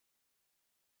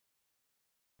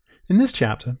In this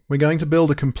chapter, we're going to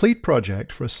build a complete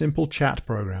project for a simple chat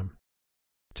program.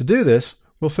 To do this,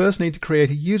 we'll first need to create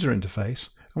a user interface,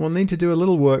 and we'll need to do a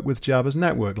little work with Java's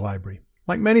network library.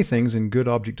 Like many things in good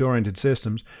object-oriented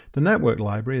systems, the network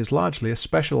library is largely a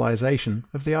specialization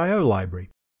of the I/O library.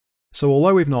 So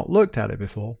although we've not looked at it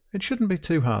before, it shouldn't be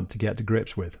too hard to get to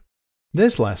grips with.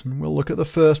 This lesson we'll look at the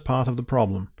first part of the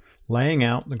problem, laying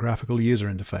out the graphical user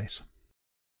interface.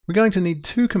 We're going to need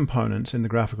two components in the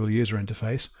graphical user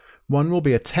interface. One will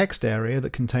be a text area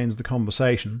that contains the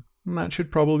conversation, and that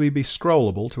should probably be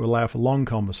scrollable to allow for long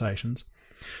conversations.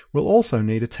 We'll also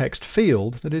need a text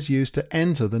field that is used to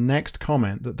enter the next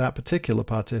comment that that particular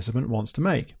participant wants to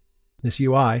make. This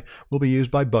UI will be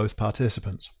used by both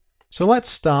participants. So let's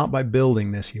start by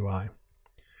building this UI.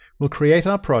 We'll create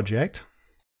our project,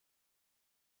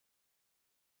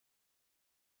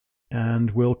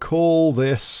 and we'll call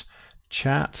this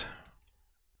chat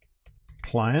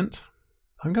client.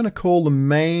 I'm going to call the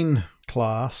main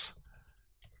class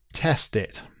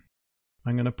test_it.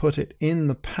 I'm going to put it in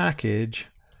the package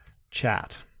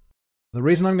chat. The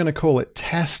reason I'm going to call it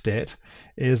test_it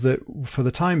is that for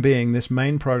the time being, this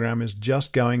main program is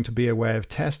just going to be a way of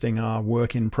testing our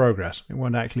work in progress. It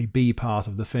won't actually be part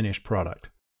of the finished product.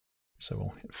 So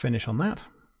we'll hit finish on that.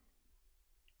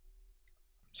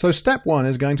 So step one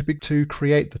is going to be to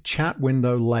create the chat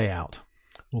window layout.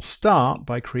 We'll start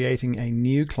by creating a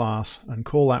new class and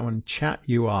call that one chat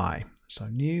UI. So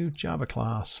new Java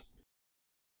class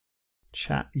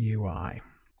chat UI.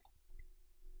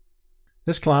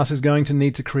 This class is going to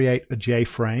need to create a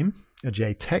JFrame, a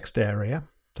JText area,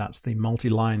 that's the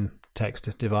multi-line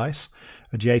text device,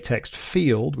 a JText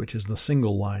field, which is the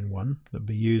single line one that will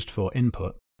be used for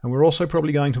input. And we're also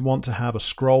probably going to want to have a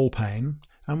scroll pane,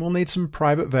 and we'll need some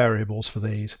private variables for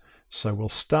these. So we'll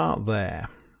start there.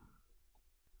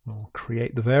 We'll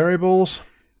create the variables.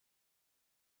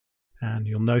 And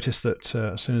you'll notice that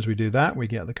as soon as we do that, we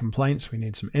get the complaints. We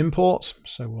need some imports,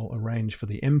 so we'll arrange for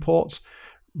the imports.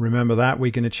 Remember that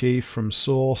we can achieve from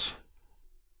source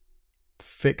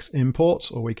fix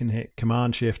imports, or we can hit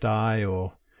Command-Shift-I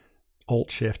or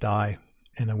Alt-Shift-I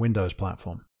in a Windows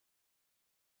platform.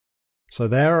 So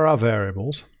there are our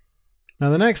variables. Now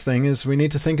the next thing is we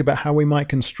need to think about how we might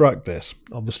construct this.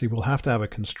 Obviously we'll have to have a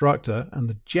constructor, and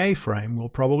the JFrame will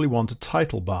probably want a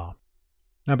title bar.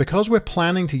 Now because we're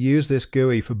planning to use this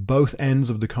GUI for both ends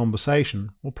of the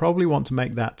conversation, we'll probably want to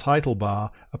make that title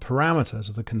bar a parameter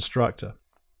to the constructor.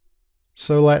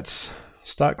 So let's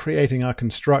start creating our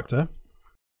constructor.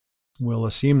 We'll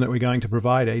assume that we're going to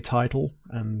provide a title,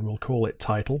 and we'll call it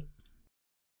title.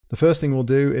 The first thing we'll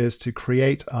do is to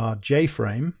create our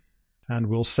JFrame, and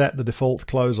we'll set the default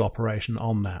close operation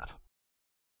on that.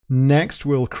 Next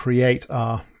we'll create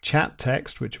our chat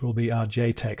text, which will be our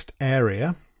JText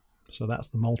area. So that's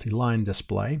the multi-line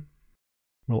display.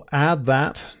 We'll add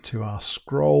that to our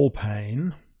scroll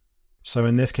pane. So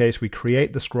in this case, we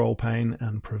create the scroll pane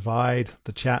and provide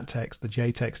the chat text, the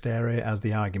JText area, as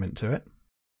the argument to it.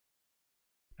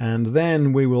 And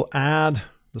then we will add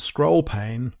the scroll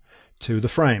pane to the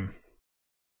frame.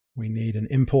 We need an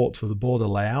import for the border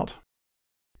layout.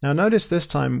 Now notice this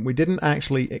time we didn't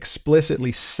actually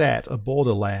explicitly set a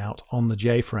border layout on the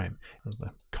JFrame. As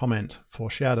the comment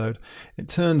foreshadowed, it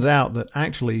turns out that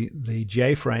actually the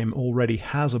JFrame already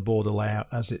has a border layout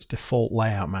as its default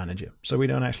layout manager, so we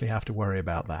don't actually have to worry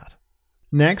about that.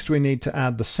 Next we need to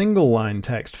add the single line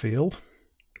text field,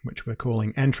 which we're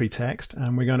calling entry text,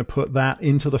 and we're going to put that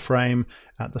into the frame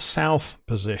at the south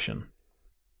position.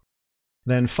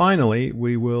 Then finally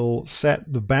we will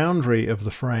set the boundary of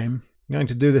the frame. I'm going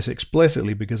to do this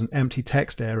explicitly because an empty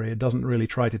text area doesn't really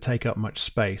try to take up much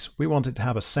space. We want it to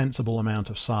have a sensible amount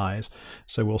of size.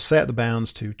 So we'll set the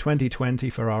bounds to 2020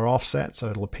 for our offset, so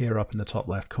it'll appear up in the top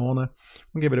left corner.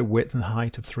 We'll give it a width and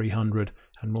height of 300,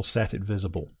 and we'll set it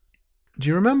visible. Do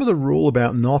you remember the rule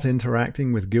about not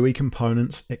interacting with GUI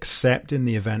components except in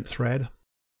the event thread?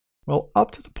 Well,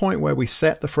 up to the point where we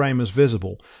set the frame as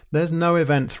visible, there's no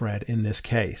event thread in this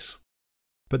case.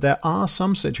 But there are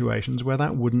some situations where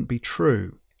that wouldn't be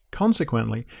true.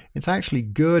 Consequently, it's actually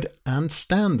good and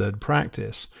standard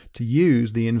practice to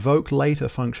use the invoke later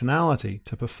functionality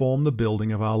to perform the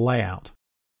building of our layout.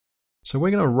 So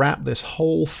we're going to wrap this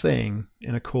whole thing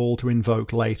in a call to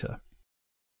invoke later.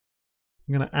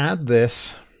 I'm going to add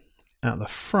this at the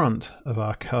front of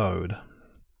our code.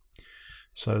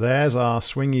 So there's our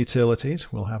Swing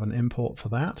utilities. We'll have an import for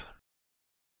that.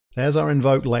 There's our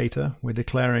invoke later. We're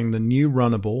declaring the new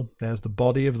runnable. There's the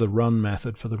body of the run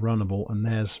method for the runnable, and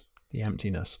there's the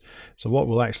emptiness. So what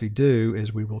we'll actually do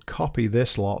is we will copy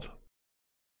this lot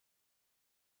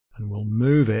and we'll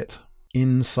move it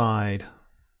inside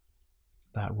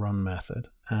that run method,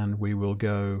 and we will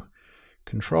go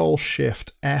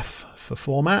Control-Shift-F for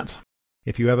format.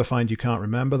 If you ever find you can't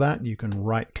remember that, you can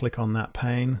right-click on that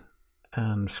pane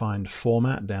and find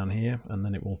Format down here, and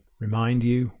then it will remind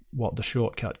you what the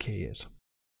shortcut key is.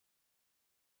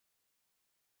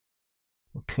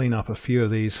 We'll clean up a few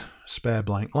of these spare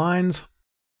blank lines.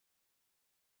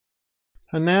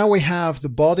 And now we have the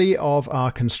body of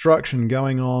our construction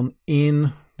going on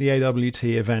in the AWT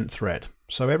event thread.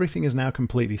 So everything is now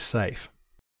completely safe.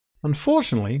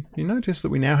 Unfortunately, you notice that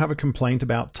we now have a complaint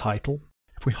about title.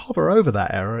 If we hover over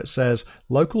that error, it says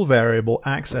local variable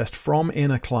accessed from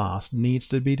inner class needs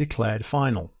to be declared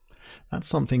final. That's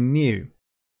something new.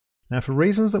 Now, for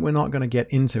reasons that we're not going to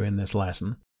get into in this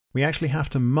lesson, we actually have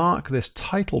to mark this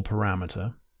title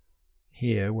parameter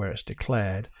here where it's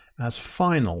declared as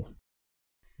final.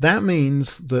 That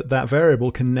means that that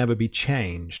variable can never be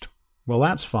changed. Well,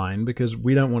 that's fine because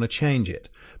we don't want to change it.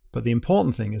 But the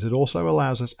important thing is it also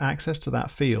allows us access to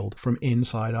that field from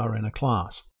inside our inner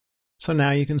class. So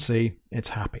now you can see it's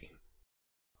happy.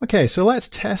 Okay, so let's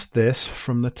test this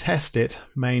from the testit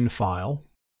main file.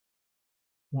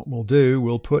 What we'll do,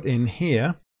 we'll put in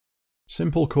here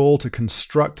simple call to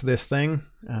construct this thing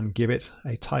and give it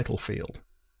a title field.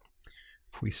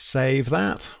 If we save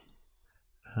that,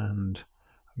 and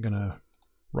I'm going to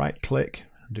right click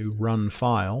and do run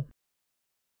file,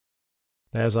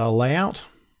 there's our layout,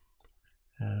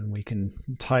 and we can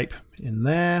type in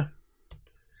there,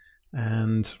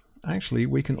 and actually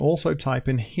we can also type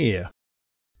in here,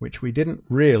 which we didn't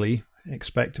really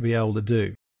expect to be able to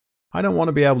do. I don't want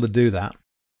to be able to do that,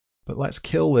 but let's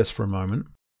kill this for a moment.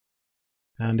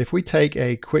 And if we take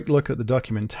a quick look at the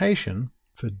documentation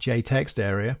for JText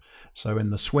area, so in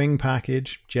the Swing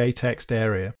package, JText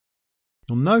area,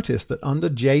 you'll notice that under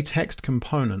JText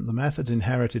component, the methods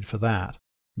inherited for that,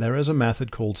 there is a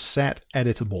method called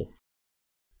setEditable.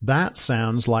 That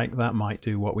sounds like that might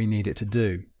do what we need it to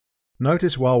do.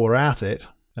 Notice while we're at it,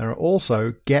 there are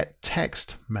also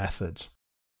getText methods.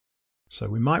 So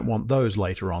we might want those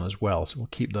later on as well, so we'll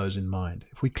keep those in mind.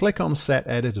 If we click on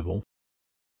setEditable,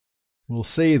 we'll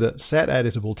see that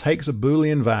setEditable takes a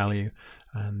Boolean value,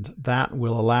 and that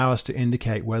will allow us to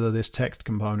indicate whether this text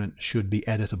component should be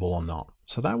editable or not.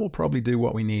 So that will probably do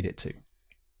what we need it to.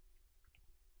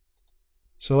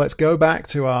 So let's go back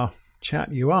to our chat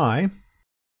UI,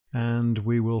 and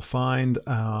we will find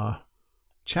our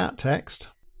chat text,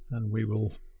 and we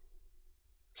will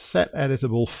set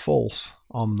editable false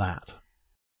on that.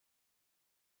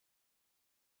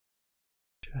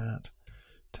 Chat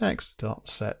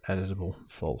text.setEditable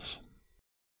false.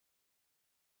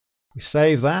 We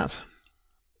save that,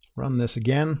 run this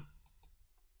again.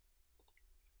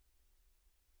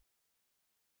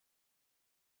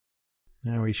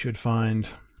 Now we should find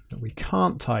that we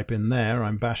can't type in there.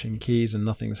 I'm bashing keys and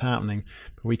nothing's happening,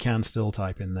 but we can still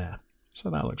type in there. So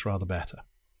that looks rather better.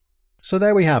 So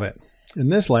there we have it. In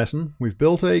this lesson, we've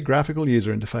built a graphical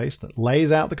user interface that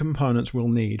lays out the components we'll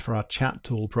need for our chat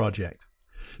tool project.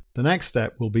 The next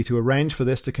step will be to arrange for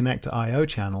this to connect to I/O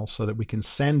channels so that we can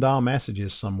send our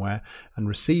messages somewhere and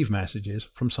receive messages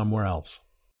from somewhere else.